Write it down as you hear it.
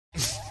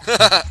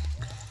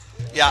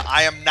Yeah,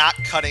 I am not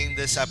cutting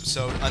this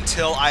episode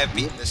until I have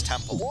beaten this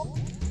temple.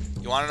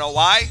 You want to know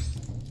why?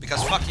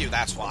 Because fuck you,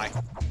 that's why.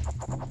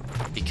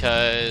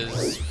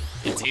 Because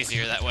it's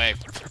easier that way.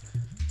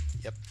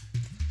 Yep.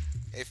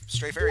 Hey,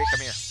 Stray Fairy,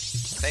 come here.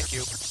 Thank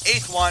you.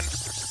 8th one.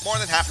 More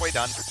than halfway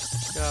done.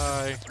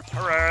 Yay.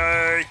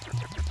 Hooray!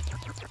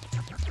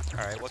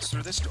 Alright, what's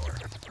through this door?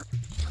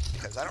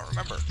 Because I don't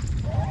remember.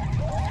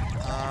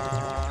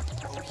 Oh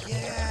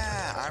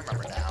yeah, I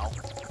remember now.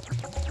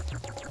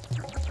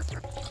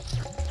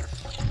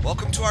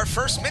 Welcome to our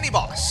first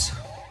mini-boss.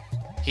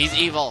 He's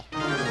evil.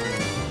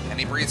 And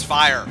he breathes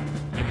fire.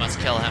 You must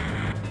kill him.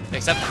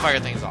 Except the fire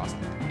thing's awesome.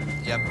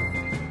 Yep.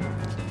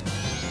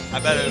 I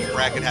bet if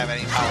Brad could have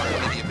any power,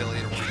 it would be the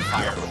ability to breathe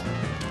fire.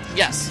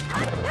 Yes.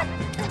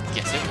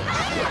 Yes, it would.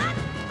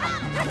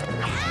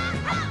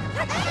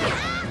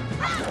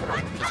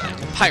 Because I'm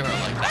pyro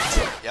like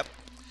that. Yep.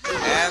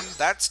 And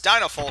that's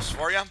Dino Pulse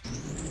for you.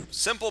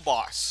 Simple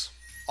boss.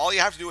 All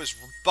you have to do is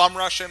bum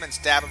rush him and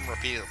stab him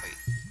repeatedly.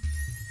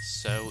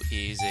 So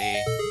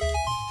easy.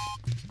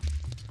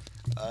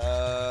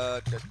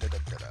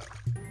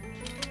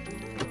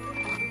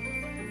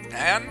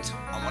 And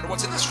I wonder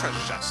what's in this treasure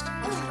chest.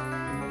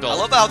 Gold. I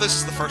love how this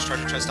is the first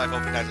treasure chest I've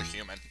opened as a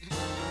human.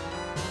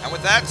 And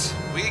with that,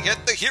 we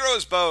get the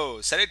hero's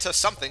bow. Set it to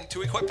something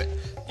to equip it.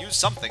 Use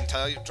something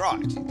to draw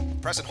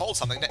it. Press and hold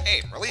something to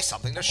aim. Release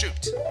something to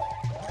shoot.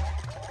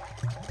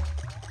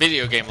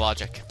 Video game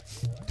logic.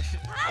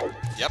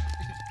 Yep.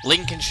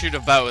 Link can shoot a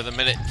bow the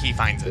minute he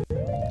finds it.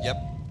 Yep.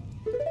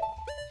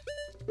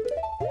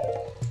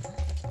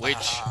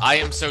 Which I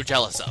am so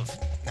jealous of.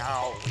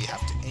 Now we have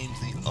to aim to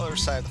the other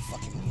side of the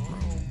fucking room.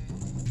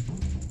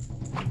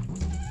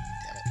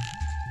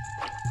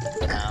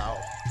 Damn it. Now,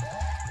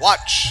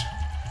 watch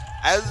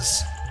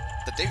as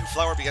the Deku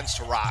Flower begins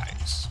to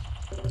rise.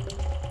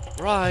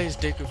 Rise,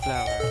 Deku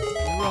Flower.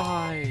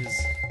 Rise.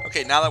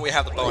 Okay, now that we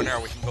have the bow and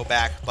arrow, we can go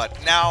back, but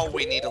now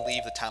we need to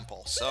leave the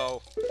temple.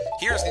 So,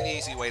 here's an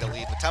easy way to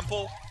leave the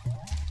temple.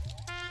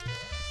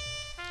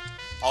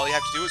 All you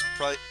have to do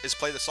is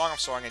play the Song of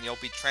Soaring, and you'll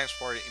be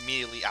transported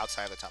immediately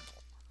outside of the temple.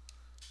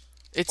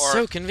 It's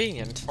so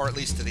convenient. Or at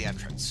least to the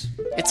entrance.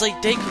 It's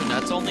like Deku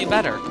Nuts, only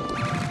better.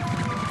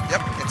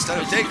 Yep, instead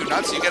of Deku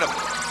Nuts, you get a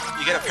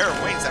pair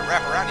of wings that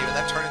wrap around you and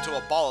then turn into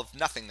a ball of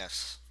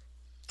nothingness.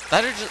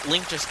 That or just,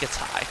 Link just gets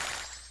high.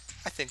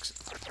 I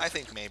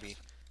think maybe.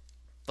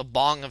 The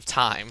bong of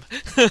time.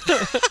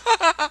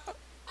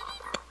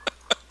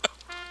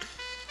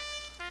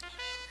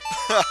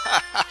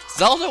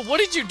 Zelda, what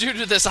did you do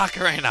to this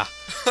ocarina?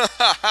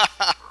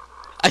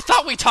 I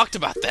thought we talked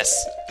about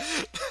this.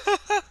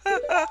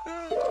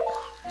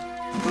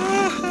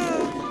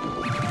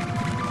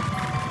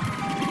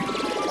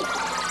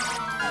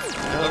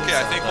 Okay,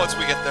 I think once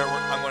we get there,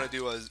 I'm gonna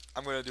do a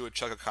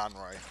Chugga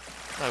Conroy.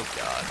 Oh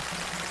god.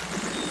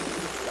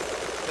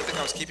 Good thing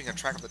I was keeping a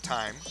track of the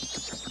time.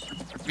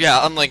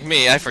 Yeah, unlike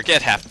me, I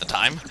forget half the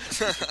time.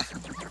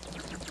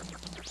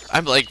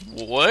 I'm like,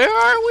 where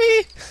are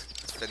we?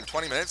 It's been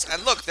 20 minutes,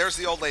 and look, there's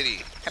the old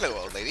lady. Hello,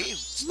 old lady.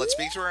 Let's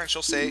speak to her, and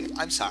she'll say,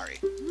 I'm sorry.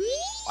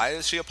 Why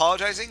is she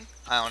apologizing?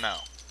 I don't know.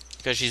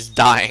 Because she's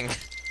dying.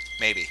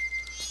 Maybe.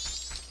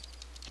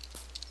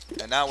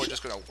 And now we're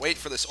just gonna wait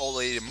for this old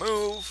lady to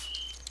move.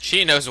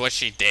 She knows what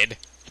she did.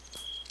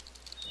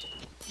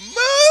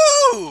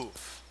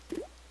 Move!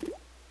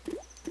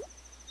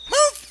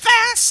 Move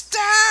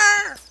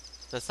faster!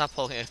 That's not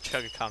pulling a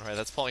Chugga Conroy,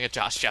 that's pulling a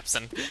Josh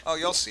Jepson. Oh,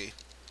 you'll see.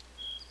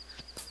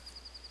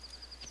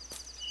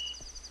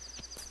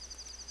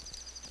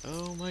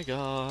 Oh my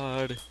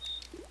god.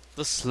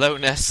 The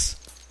slowness.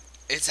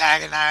 It's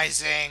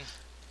agonizing.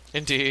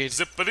 Indeed.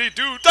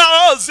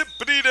 Zippity-doo-dah,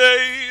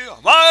 zippity-day.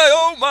 My,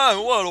 oh my,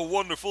 what a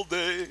wonderful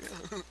day.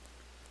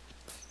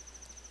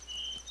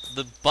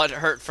 The butt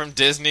hurt from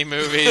Disney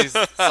movies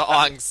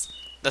songs.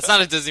 That's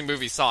not a Disney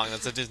movie song,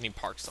 that's a Disney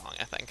park song,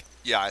 I think.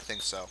 Yeah, I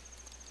think so.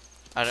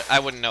 I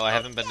wouldn't know, I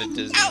haven't been to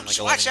Disney in like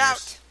 11 watch years.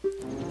 out!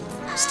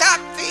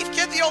 Stop, thief!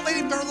 Get the old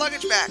lady her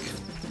luggage back!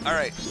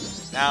 Alright,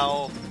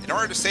 now, in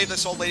order to save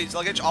this old lady's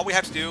luggage, all we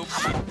have to do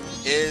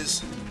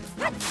is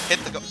hit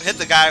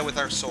the guy with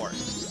our sword.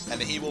 And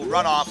then he will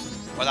run off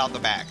without the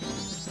bag.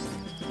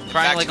 In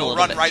fact, Like he'll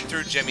run right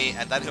through Jimmy,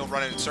 and then he'll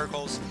run in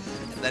circles,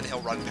 and then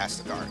he'll run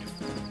past the guard.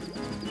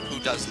 Who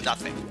does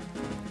nothing.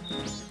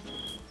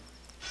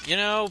 You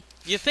know,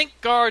 you think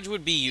guards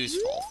would be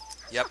useful.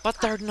 Yep. But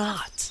they're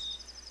not.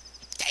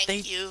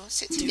 Thank you.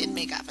 Since you didn't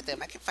make off with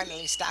them, I can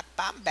finally stock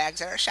bomb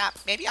bags at our shop.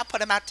 Maybe I'll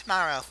put them out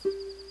tomorrow.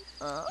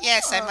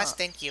 Yes, I must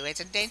thank you. It's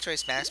a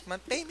dangerous mask,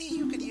 but maybe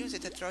you could use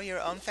it to throw your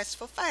own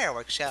festival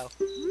fireworks show.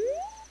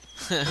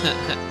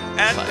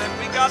 And then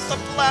we got the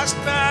blast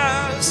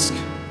mask!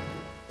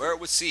 Where it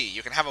would C.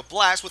 You can have a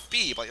blast with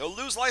B, but you'll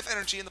lose life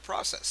energy in the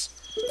process.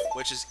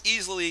 Which is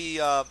easily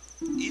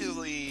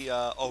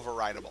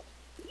overridable.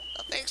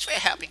 Well, thanks for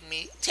helping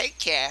me. Take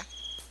care.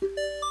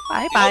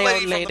 Bye-bye,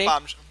 old lady.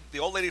 The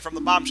old lady from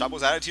the bomb shop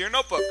was added to your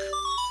notebook.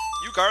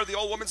 You guarded the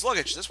old woman's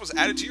luggage. This was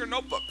added to your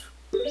notebook.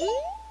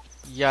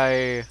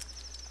 Yay.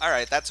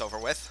 Alright, that's over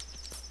with.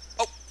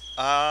 Oh,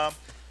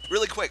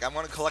 Really quick, I'm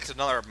going to collect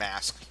another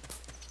mask.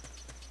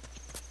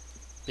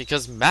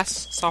 Because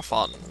masks are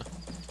fun.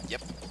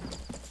 Yep.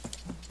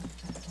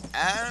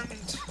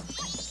 And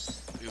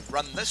we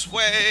run this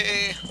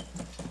way.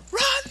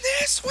 Run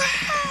this way.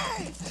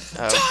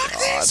 Oh, Talk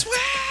God. this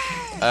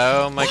way.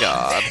 Oh my Walk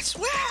God. This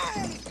way.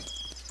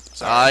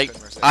 Sorry,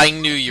 couldn't resist. I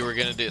knew you were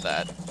gonna do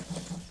that.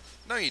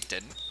 No, you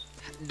didn't.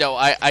 No,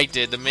 I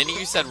did. The minute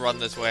you said run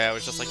this way, I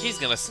was just like, he's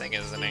gonna sing,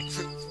 isn't he?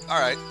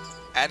 Alright.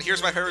 And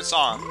here's my favorite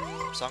song.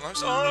 Song of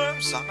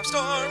Storms, Song of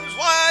Storms,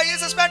 why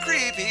is this man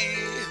creepy?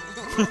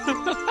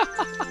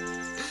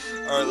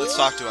 Alright, let's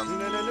talk to him.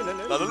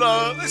 La la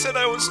la, they said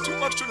I was too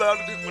loud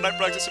when I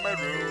practiced in my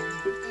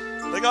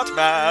room. They got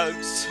mad.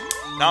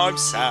 Now I'm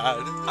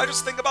sad. I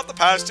just think about the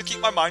past to keep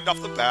my mind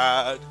off the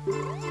bad.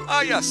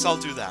 Ah yes, I'll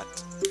do that.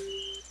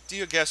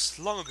 Dear guest,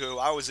 long ago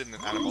I was in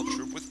an animal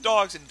troop with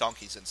dogs and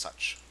donkeys and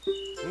such.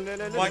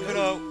 Why could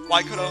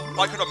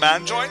a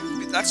man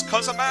join? That's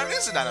 'cause a man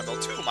is an animal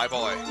too, my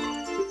boy.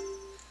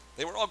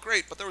 They were all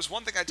great, but there was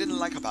one thing I didn't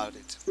like about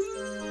it.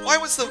 Why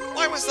was the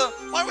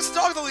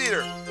dog the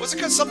leader? Was it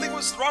 'cause something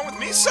was wrong with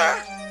me,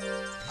 sir?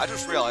 I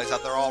just realized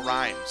that they're all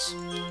rhymes.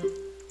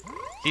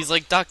 He's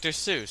like Dr.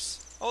 Seuss.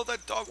 Oh,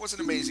 that dog was an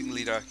amazing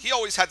leader. He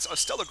always had a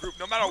stellar group,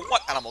 no matter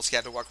what animals he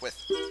had to work with.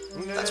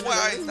 That's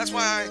why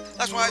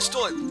I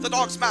stole it. The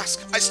dog's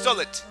mask. I stole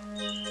it.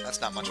 That's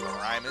not much of a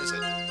rhyme, is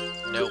it?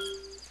 Nope.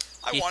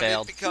 I He wanted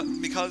failed.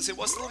 it because it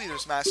was the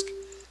leader's mask,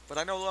 but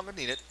I no longer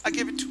need it. I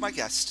give it to my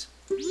guest.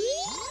 And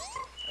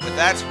with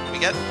that, we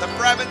get the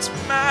Bremen's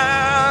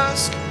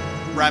mask.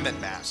 Bremen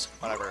mask,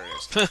 whatever it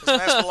is. This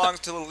mask belongs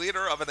to the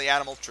leader of the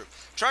animal troop.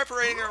 Try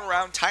parading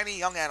around tiny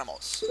young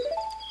animals.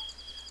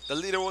 The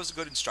leader was a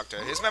good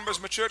instructor. His members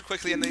matured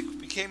quickly and they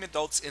became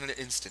adults in an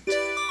instant.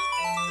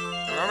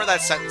 Remember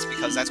that sentence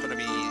because that's going to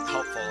be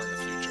helpful in the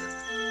future.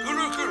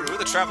 Guru Guru,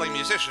 the traveling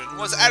musician,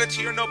 was added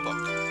to your notebook.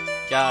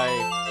 Guy.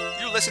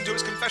 You listened to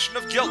his confession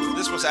of guilt.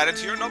 This was added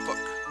to your notebook.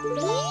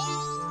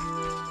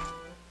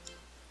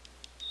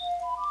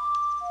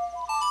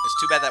 It's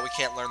too bad that we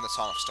can't learn the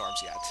Song of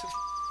Storms yet.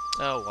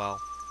 Oh well.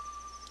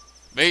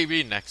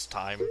 Maybe next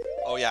time.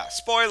 Oh yeah,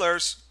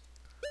 spoilers!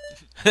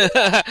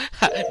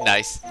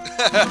 Nice.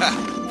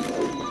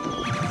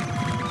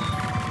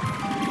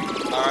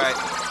 Alright,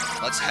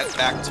 let's head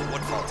back to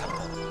Woodfall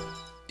Temple.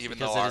 Even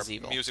Because though it our is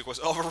evil. music was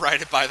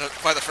overridden by the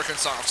frickin'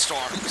 Song of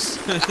Storms.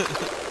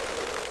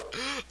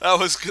 That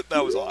was good.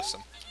 That was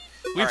awesome.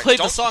 We Alright, played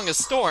the don't- Song of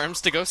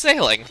Storms to go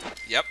sailing.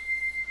 Yep.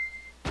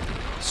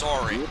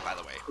 Soaring, by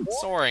the way.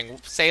 Soaring.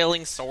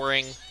 Sailing,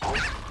 soaring.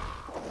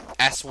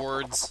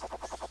 S-words.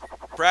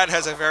 Brad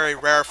has a very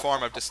rare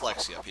form of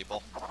dyslexia,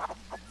 people.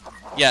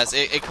 Yes,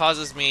 it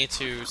causes me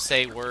to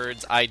say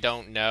words I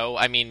don't know.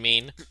 I mean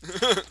mean.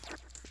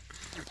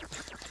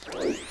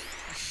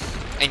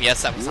 And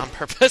yes, that was on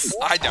purpose.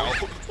 I know.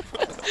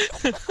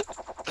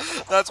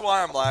 That's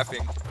why I'm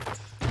laughing.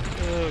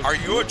 Are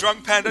you a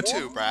drunk panda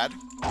too, Brad?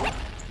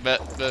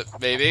 But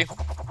maybe.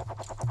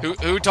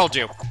 Who told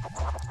you?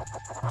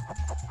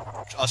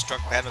 Us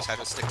drunk pandas had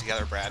to stick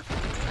together, Brad.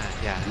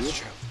 Yeah, that's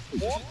true.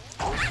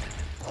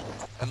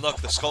 And look,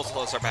 the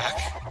Skulltulas are back.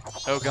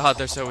 Oh god,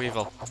 they're so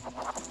evil.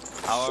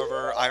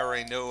 However, I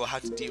already know how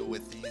to deal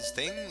with these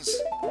things.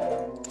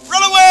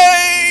 Run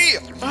away!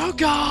 Oh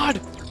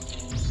god!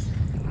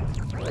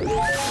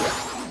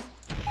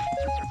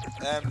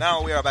 And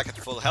now we are back at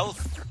full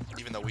health,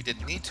 even though we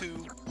didn't need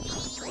to.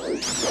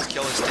 Let's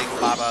kill this thing,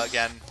 Baba,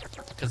 again.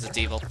 Because it's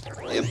evil.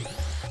 Yep.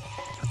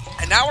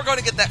 And now we're going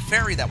to get that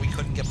fairy that we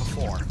couldn't get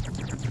before.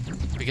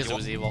 Because it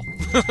was evil.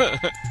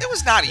 It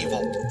was not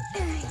evil.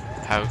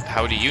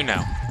 How do you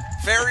know?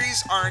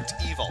 Fairies aren't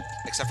evil,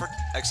 except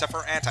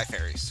for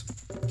anti-fairies.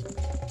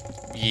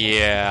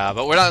 Yeah,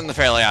 but we're not in the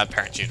Fairly Odd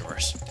Parents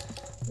universe.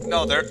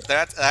 No,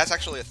 that's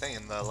actually a thing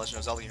in the Legend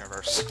of Zelda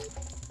universe.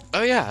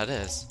 Oh yeah, it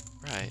is.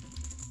 Right.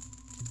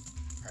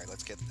 Alright,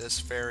 let's get this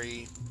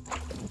fairy.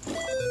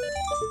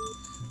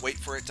 Wait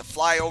for it to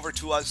fly over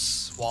to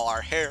us while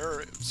our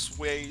hair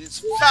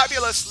sways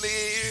fabulously.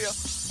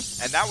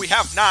 And now we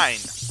have 9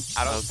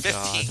 out of 15.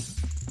 God.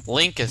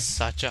 Link is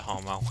such a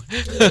homo.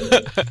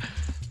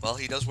 Well,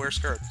 he does wear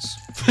skirts.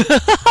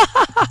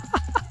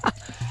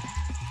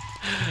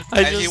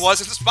 He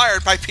was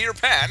inspired by Peter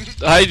Pan.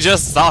 I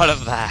just thought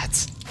of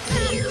that.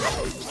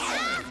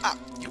 Ah,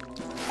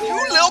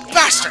 you little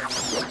bastard!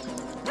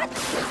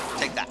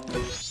 Take that.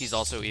 He's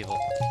also evil.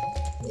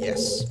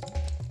 Yes.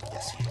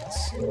 Yes, he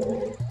is.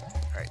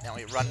 Alright, now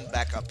we run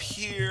back up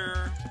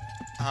here.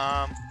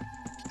 Am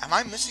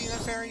I missing a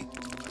fairy?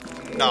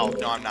 No,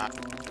 I'm not.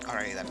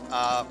 Alright then.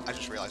 I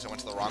just realized I went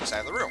to the wrong side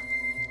of the room.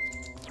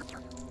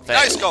 Fail.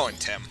 Nice going,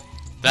 Tim.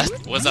 That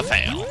was a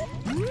fail.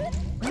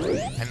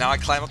 And now I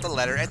climb up the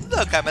ladder, and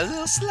look, I'm a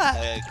little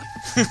slug.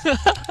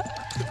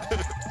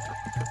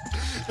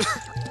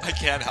 I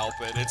can't help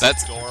it. It's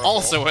That's adorable.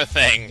 also a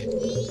thing.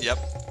 Yep.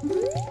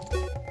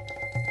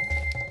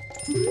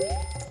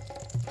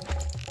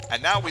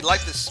 And now we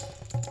light this.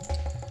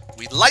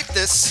 We light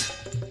this.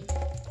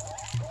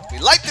 We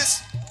light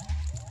this.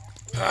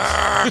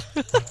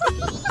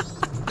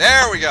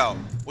 There we go.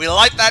 We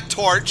light that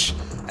torch,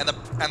 and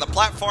the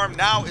platform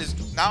now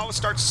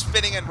starts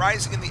spinning and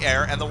rising in the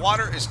air, and the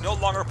water is no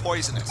longer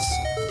poisonous.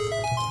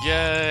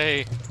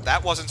 Yay!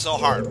 That wasn't so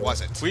hard,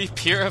 was it? We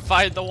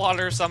purified the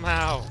water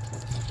somehow.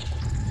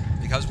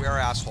 Because we are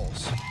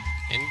assholes.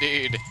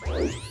 Indeed.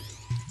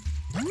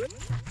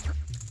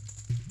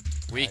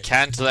 We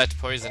can't let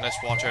poisonous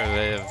water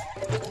live.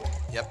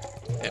 Yep.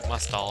 It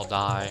must all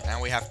die.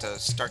 Now we have to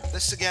start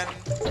this again.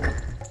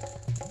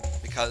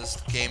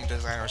 Because game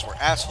designers were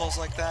assholes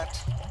like that.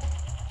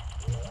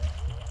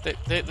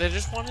 They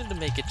just wanted to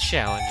make it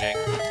challenging.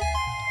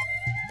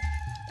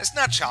 It's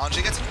not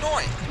challenging, it's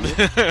annoying.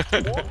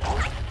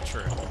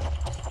 True.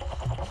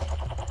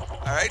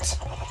 Alright.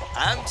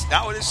 And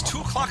now it is 2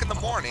 o'clock in the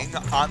morning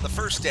on the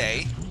first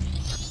day.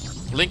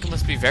 Link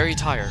must be very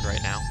tired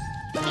right now.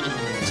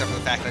 Except for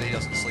the fact that he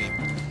doesn't sleep.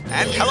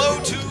 And hello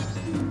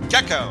to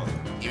Gecko,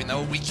 even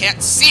though we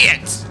can't see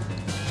it.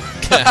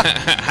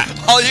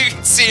 All you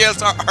can see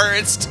is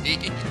its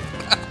teeth.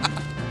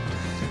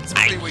 It's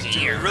pretty weak,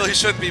 too. We really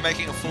shouldn't be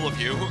making a fool of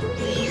you.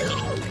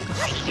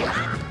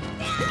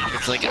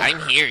 It's like, I'm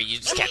here, you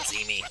just can't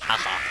see me.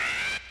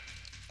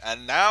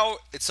 And now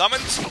it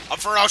summons a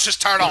ferocious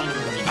turtle.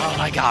 Oh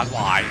my god,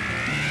 why?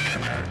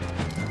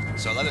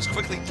 So let us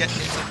quickly get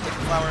into the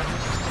flower.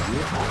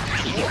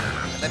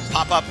 And then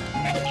pop up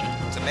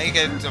to make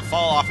it to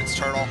fall off its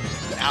turtle.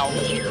 Now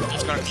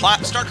it's going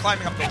to start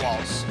climbing up the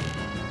walls.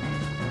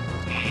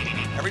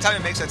 Every time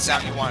it makes that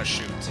sound, you want to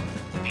shoot.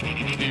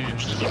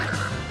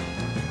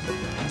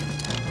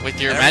 With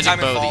your magic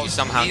bow that you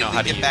somehow know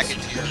how to use. Get back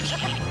into the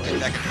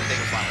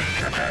thing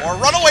flower. Or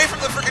run away from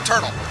the freaking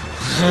turtle.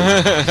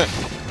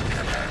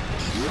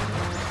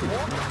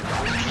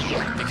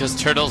 Because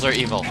turtles are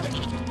evil.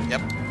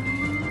 Yep.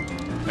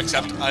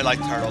 Except I like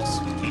turtles.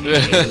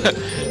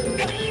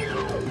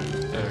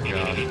 Oh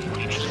god.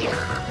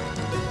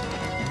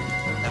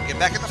 Now get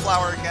back in the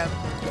flower again.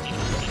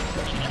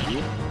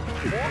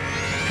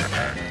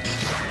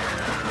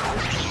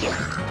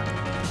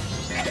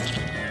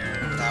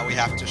 Now we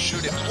have to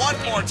shoot it one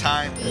more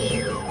time.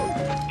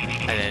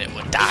 And then it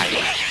would die.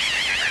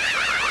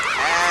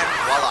 And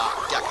voila,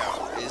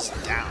 Gecko is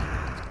down.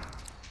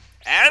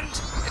 And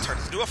it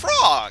turns into a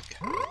frog.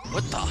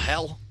 What the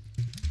hell?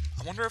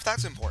 I wonder if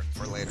that's important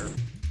for later.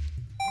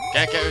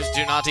 Geckos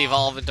do not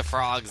evolve into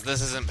frogs.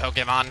 This isn't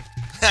Pokemon.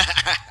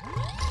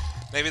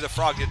 Maybe the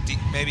frog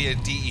maybe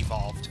it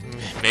de-evolved.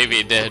 Maybe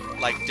it did.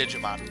 Like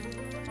Digimon.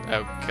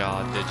 Oh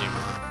god,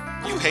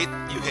 Digimon. You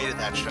hated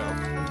that show.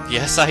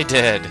 Yes, I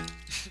did.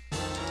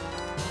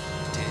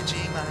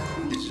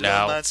 Digimon, digital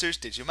No. monsters,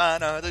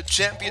 Digimon are the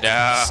champions.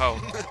 No.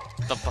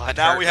 The And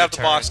now we have the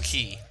boss returns.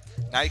 key.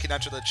 Now you can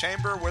enter the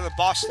chamber where the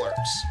boss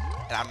lurks.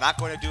 And I'm not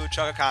going to do a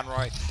Chugga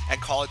Conroy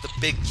and call it the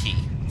big key.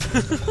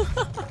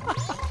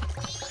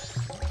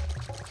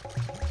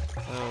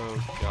 Oh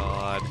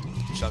god.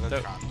 Chugga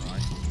Conroy.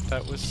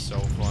 That was so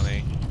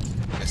funny.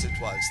 Yes, it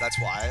was. That's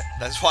why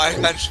I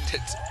mentioned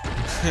it.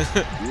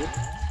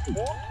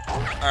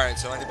 Alright,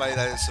 so anybody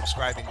that is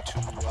subscribing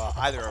to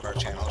either of our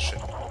channels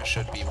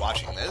should be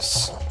watching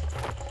this.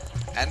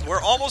 And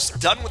we're almost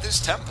done with this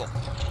temple.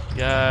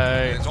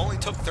 Yay. It only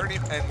took 30,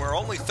 and we're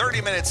only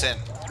 30 minutes in.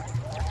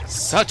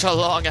 Such a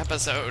long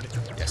episode.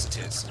 Yes, it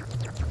is.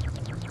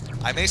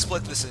 I may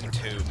split this in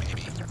two,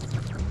 maybe.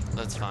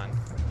 That's fine.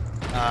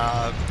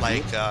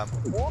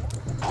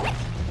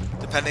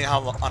 Depending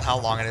on how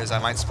long it is, I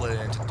might split it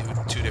into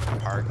two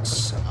different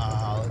parts.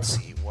 Let's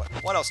see,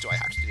 what else do I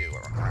have to do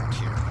around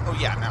here? Oh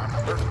yeah, now I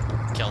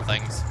remember. Kill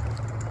things.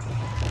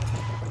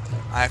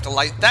 I have to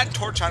light that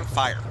torch on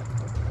fire.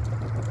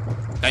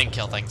 Then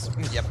kill things.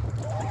 Yep.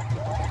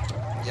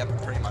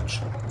 Yep, pretty much.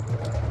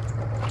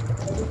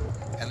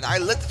 And I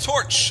lit the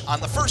torch on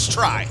the first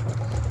try,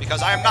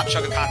 because I am not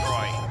Chugga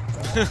Conroy.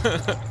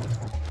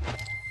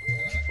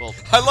 Well,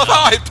 I love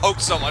how I poke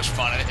so much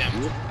fun at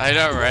him. I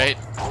know, right?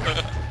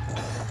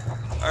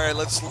 Alright,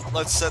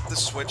 let's set the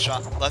switch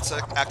on. Let's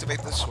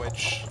activate the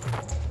switch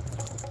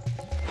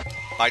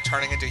by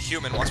turning into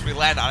human once we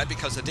land on it,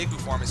 because the Deku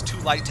form is too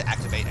light to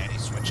activate any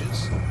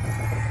switches.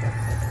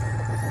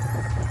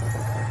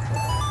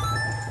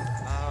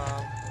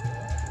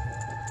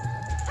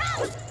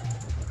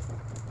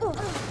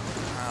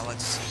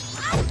 Let's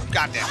see.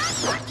 Goddamn.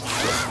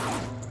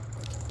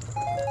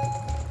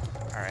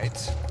 Alright.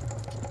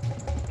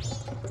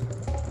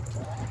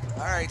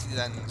 Alright,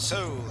 then.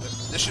 So,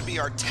 this should be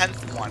our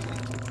 10th one.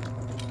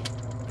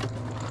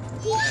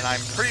 And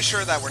I'm pretty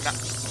sure that we're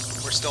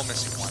still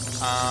missing one.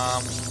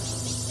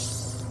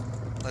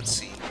 Let's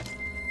see.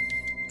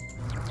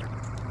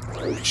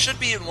 It should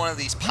be in one of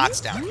these pots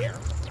down here.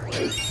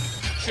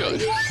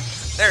 Should.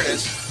 There it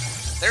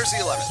is. There's the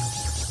 11th.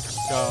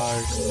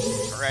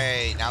 Guys.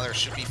 Hooray. Now there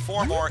should be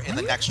 4 more in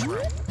the next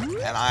room.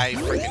 And I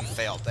freaking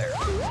failed there.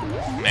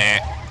 Meh.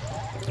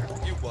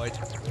 You would.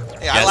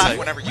 Hey, Yes, I laugh I-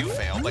 whenever you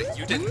fail, but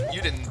you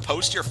didn't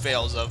post your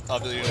fails of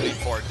the Elite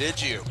Four,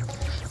 did you?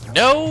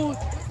 No,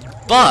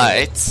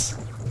 but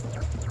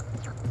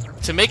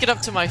to make it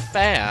up to my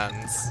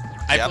fans,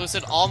 I Yep.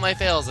 posted all my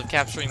fails of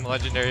capturing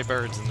legendary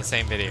birds in the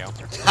same video.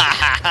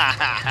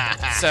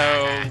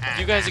 So,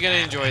 you guys are going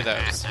to enjoy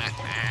those.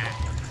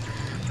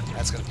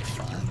 That's gonna be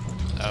fun.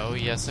 Oh,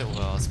 yes it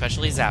will.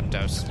 Especially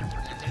Zapdos.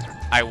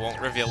 I won't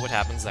reveal what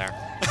happens there.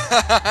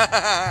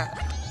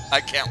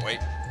 I can't wait.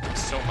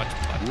 So much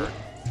butter.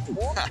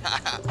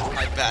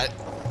 I bet.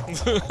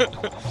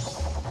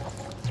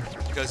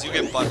 Because you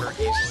get butthurt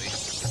easily.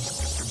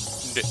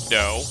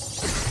 No.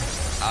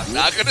 I'm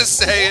not gonna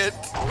say it.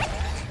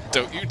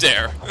 Don't you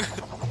dare.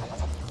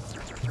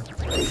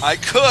 I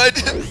could.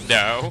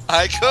 No.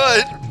 I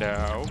could.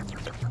 No.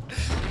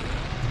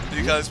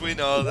 Because we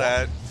know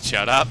that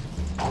Shut up.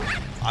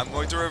 I'm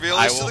going to reveal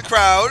I this to will- the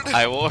crowd.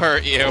 I will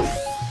hurt you.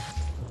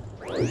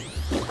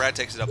 Brad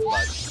takes it up the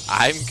butt.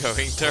 I'm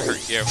going to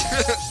hurt you.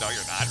 No,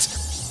 you're not.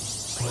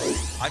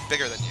 I'm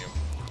bigger than you.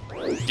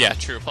 Yeah,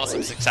 true. Plus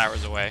I'm 6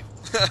 hours away.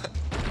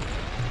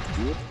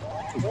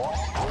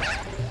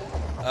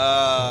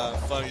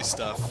 Funny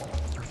stuff.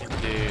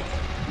 Indeed.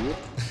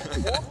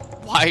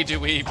 Why do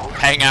we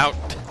hang out?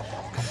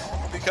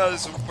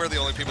 Because we're the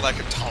only people that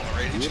can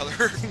tolerate each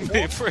other.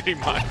 Pretty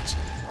much.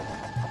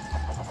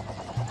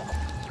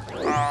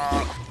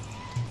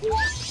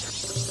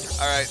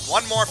 Alright,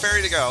 one more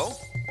fairy to go.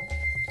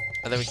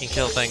 And then we can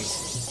kill things.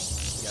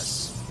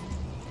 Yes.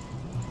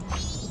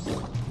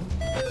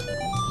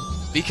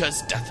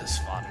 Because death is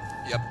fun.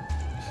 Yep.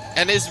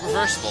 And is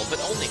reversible, but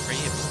only for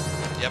you.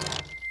 Yep.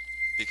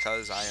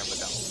 Because I am the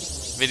devil.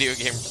 Video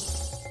game...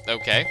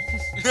 Okay.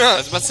 I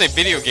was about to say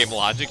video game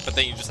logic, but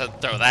then you just had to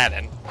throw that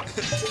in.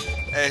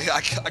 Hey,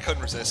 I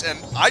couldn't resist. And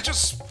I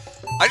just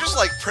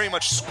like pretty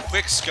much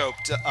quick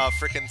scoped a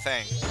freaking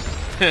thing.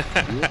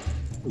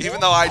 Even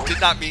though I did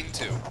not mean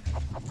to.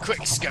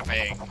 Quick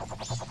scuffing.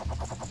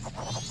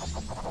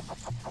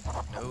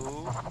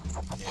 No.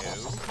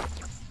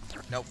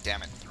 Nope,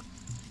 damn it.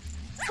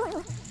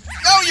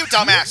 No, you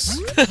dumbass!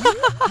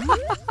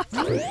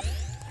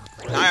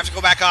 Now I have to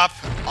go back up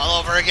all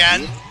over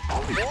again.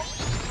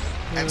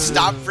 And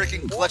stop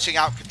freaking glitching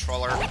out,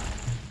 controller.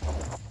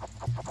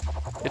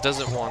 It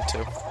doesn't want to.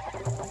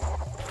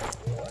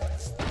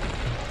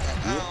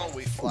 And now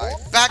we fly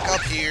back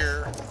up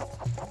here.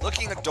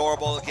 Looking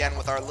adorable again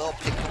with our little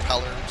pink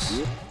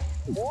propellers.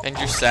 And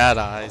your sad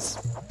eyes.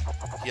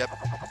 Yep.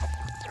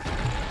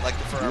 Like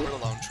the Forever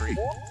Alone tree.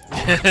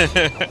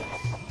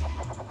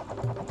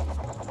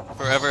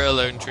 Forever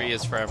alone tree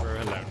is forever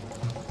alone.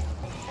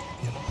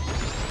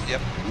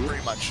 Yep,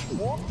 pretty much.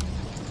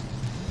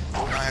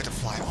 Now I have to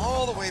fly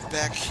all the way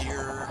back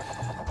here.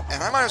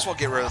 And I might as well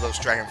get rid of those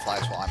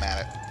dragonflies while I'm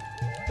at it.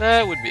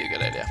 That would be a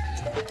good idea.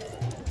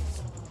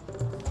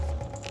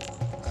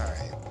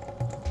 Alright.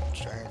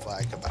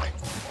 Dragonfly, goodbye.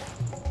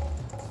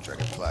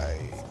 Dragonfly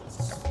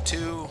number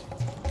 2,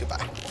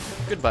 goodbye.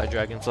 Goodbye,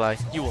 Dragonfly.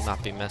 You will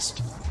not be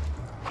missed.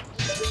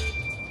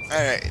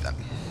 Alright then.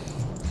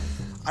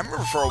 I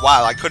remember for a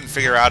while I couldn't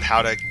figure out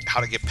how to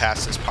get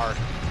past this part.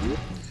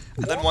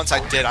 And then once I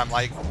did, I'm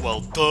like,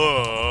 well,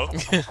 duh.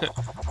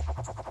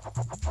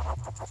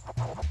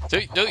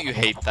 Don't you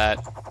hate that?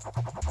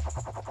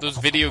 Those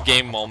video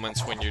game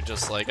moments when you're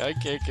just like, I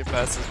can't get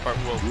past this part.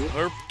 Well,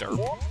 herp derp.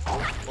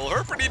 Well,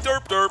 herpity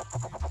derp derp.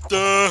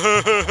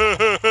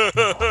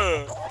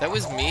 That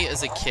was me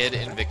as a kid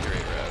in Victory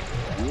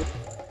Road.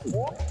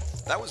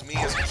 That was me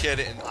as a kid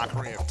in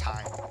Ocarina of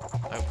Time.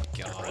 Oh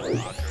god,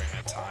 Ocarina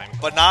of Time.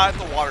 But not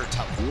the water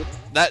temple.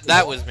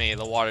 That was me.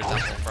 The water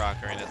temple for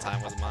Ocarina of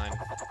Time was mine.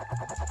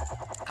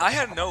 I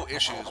had no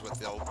issues with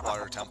the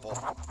water temple.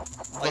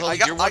 Like, Well,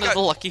 you're one of the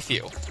lucky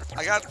few.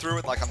 I got through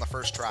it like on the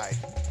first try.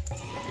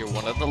 You're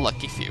one of the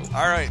lucky few.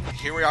 Alright,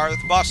 here we are at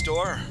the boss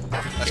door.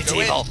 Let's It's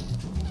go evil.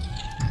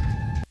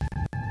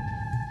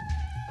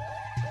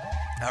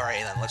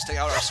 Alright then, let's take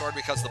out our sword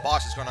because the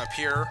boss is going to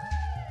appear.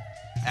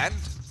 And,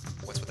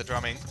 what's with the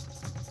drumming?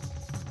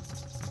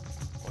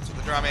 What's with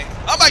the drumming?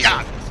 Oh my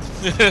god!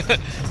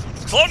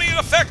 Cloning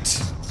effect!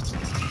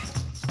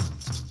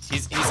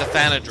 He's a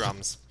fan of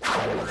drums.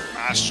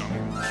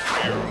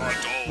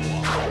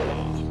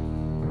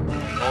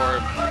 Or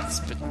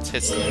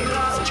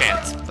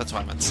chants. That's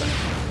what I meant to say.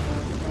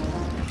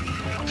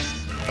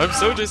 I'm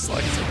so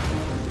dyslexic.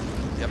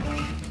 Yep.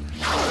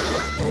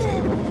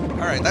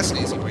 Alright, that's an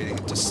easy way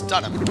to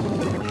stun him.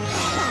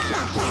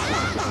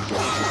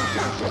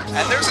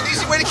 And there's an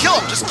easy way to kill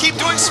him. Just keep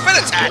doing spin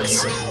attacks.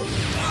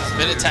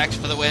 Spin attacks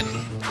for the win.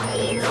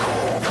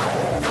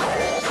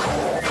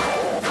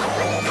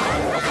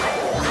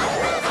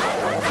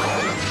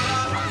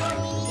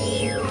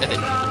 And then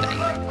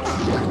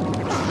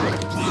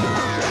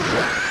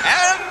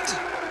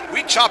And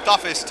we chopped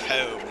off his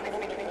toe.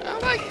 oh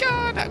my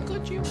god, how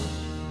could you?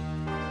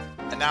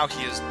 And now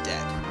he is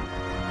dead.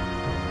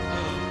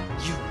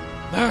 You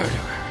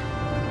murderer.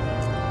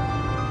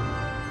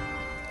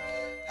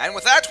 And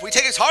with that, we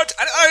take his heart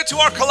and add it to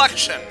our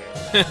collection.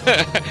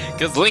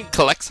 Because Link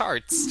collects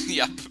hearts.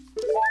 Yep.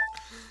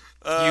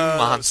 You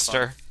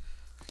monster.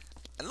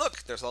 And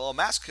look, there's a little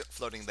mask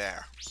floating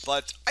there.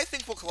 But I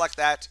think we'll collect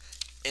that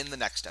in the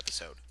next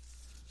episode.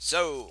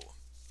 So,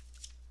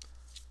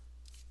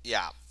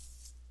 yeah.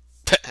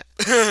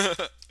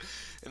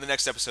 In the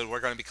next episode, we're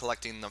going to be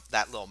collecting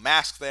that little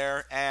mask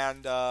there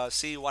and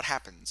see what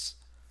happens.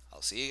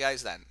 I'll see you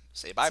guys then.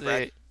 Say bye,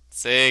 Brad.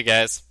 See you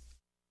guys.